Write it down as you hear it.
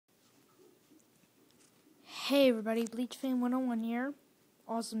Hey everybody, Bleach Fan 101 here.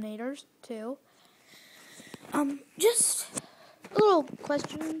 Awesome Naders too. Just a little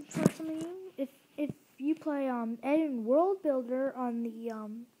question for some of you. If you play Eden World Builder on the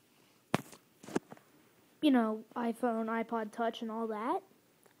iPhone, iPod Touch and all that,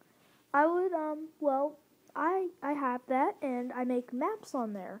 I would I have that and I make maps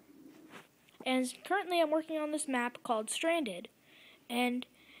on there. And currently I'm working on this map called Stranded. And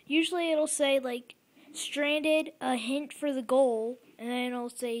usually it'll say like Stranded, a hint for the goal, and then it'll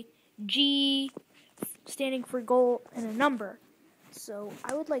say G standing for goal and a number. So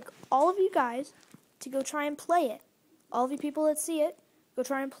I would like all of you guys to go try and play it. All of you people that see it, go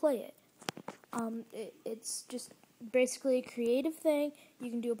try and play it. It's just basically a creative thing. You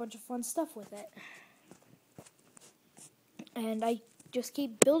can do a bunch of fun stuff with it. And I just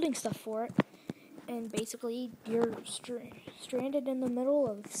keep building stuff for it. And basically, you're stranded in the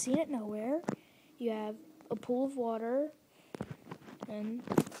middle of Scene at Nowhere. You have a pool of water, and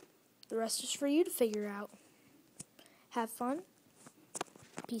the rest is for you to figure out. Have fun.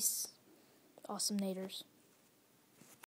 Peace. Awesome Naders.